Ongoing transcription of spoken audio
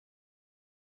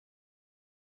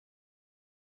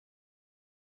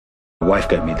wife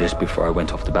gave me this before I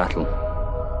went off to battle,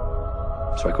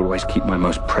 so I could always keep my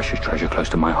most precious treasure close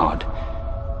to my heart.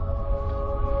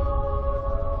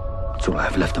 It's all I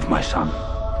have left of my son.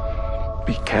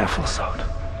 Be careful, ZOD.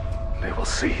 They will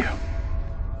see you.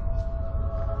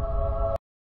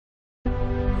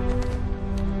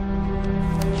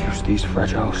 Use these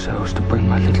fragile cells to bring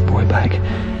my little boy back,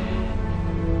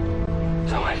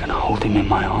 so I can hold him in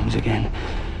my arms again.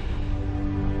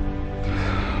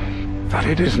 But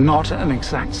it is not an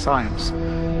exact science.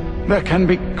 There can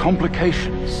be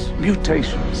complications,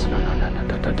 mutations.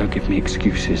 No, don't give me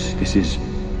excuses. This is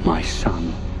my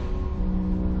son.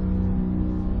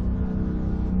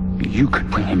 You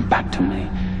could bring him back to me.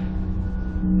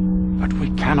 But we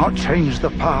cannot change the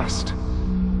past.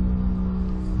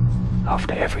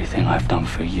 After everything I've done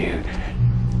for you,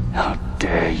 how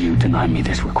dare you deny me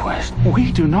this request?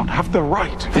 We do not have the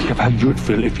right. Think of how you'd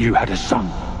feel if you had a son.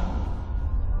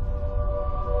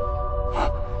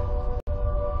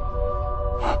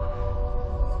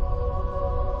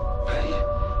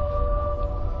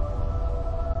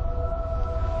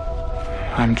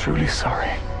 I'm truly sorry.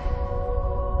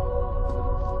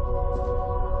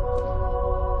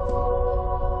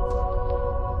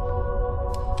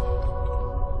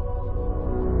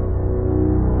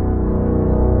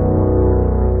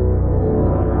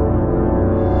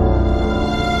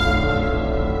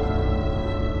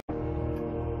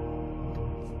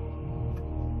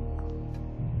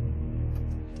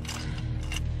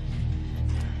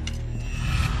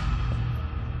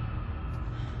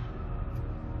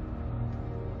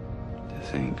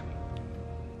 I think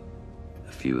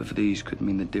a few of these could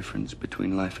mean the difference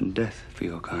between life and death for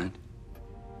your kind.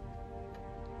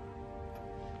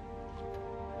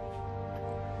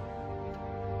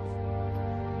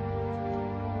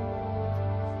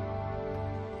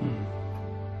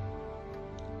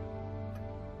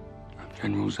 I'm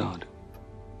General ZOD,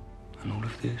 and all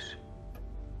of this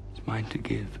is mine to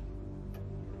give.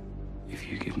 If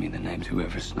you give me the names of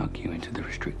whoever snuck you into the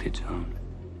restricted zone.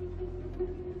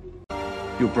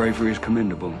 Your bravery is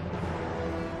commendable,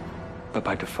 but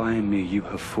by defying me, you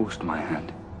have forced my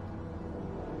hand.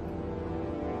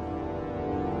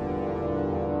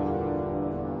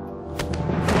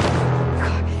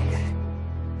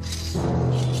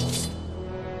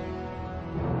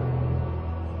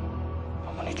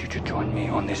 I wanted you to join me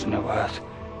on this new earth,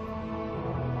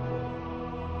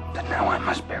 but now I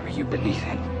must bury you beneath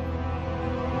it.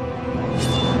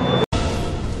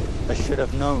 I should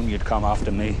have known you'd come after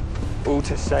me. All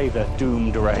to save a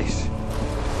doomed race.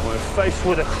 When faced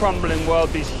with a crumbling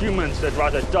world, these humans, they'd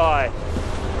rather die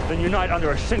than unite under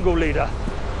a single leader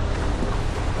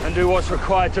and do what's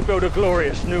required to build a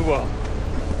glorious new world.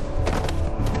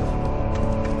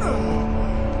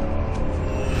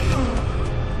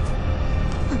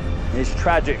 It's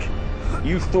tragic.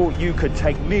 You thought you could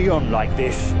take me on like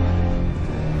this.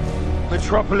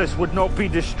 Metropolis would not be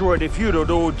destroyed if you'd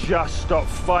all just stop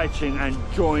fighting and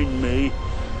join me.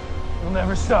 We'll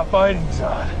never stop fighting,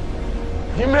 ZOD.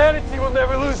 Humanity will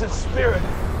never lose its spirit.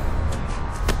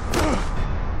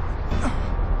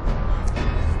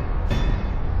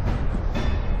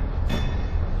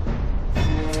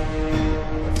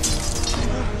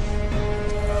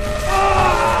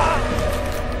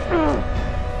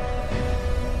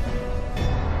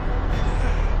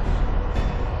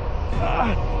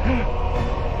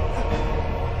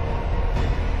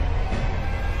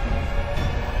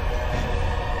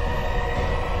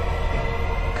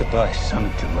 Goodbye, son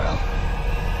of Jor-El.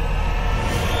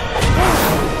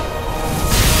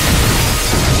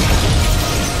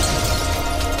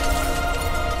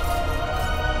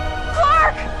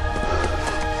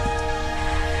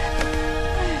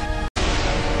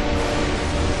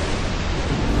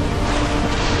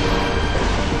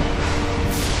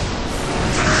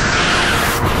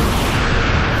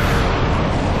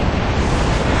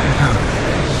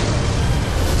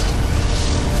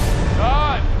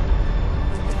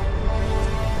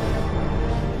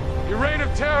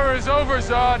 Terror is over,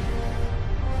 ZOD.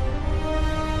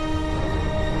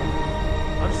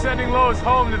 I'm sending Lois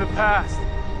home to the past,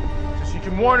 so she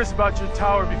can warn us about your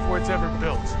tower before it's ever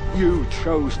built. You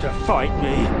chose to fight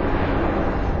me.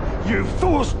 You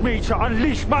forced me to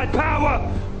unleash my power.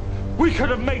 We could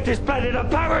have made this planet a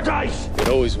paradise. It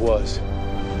always was,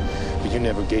 but you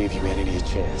never gave humanity a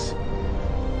chance.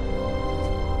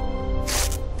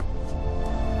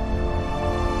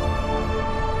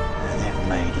 And it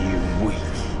made you weak.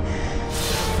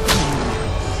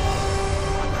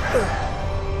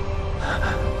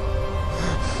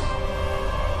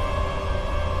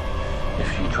 If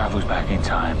she travels back in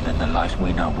time, then the lives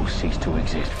we know will cease to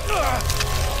exist.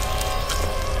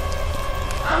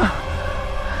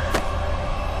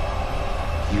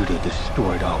 You'd have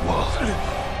destroyed our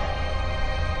world.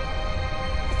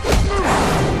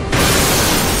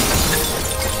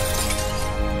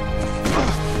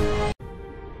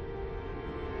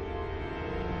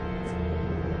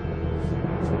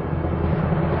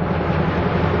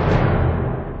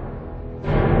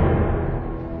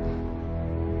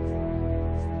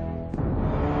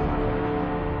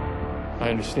 I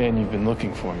understand you've been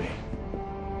looking for me.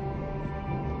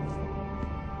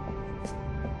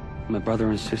 My brother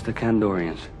and sister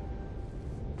Kandorians.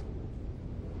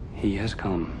 He has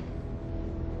come.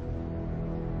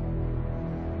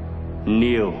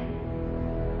 Kneel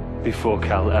before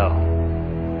Kal-El.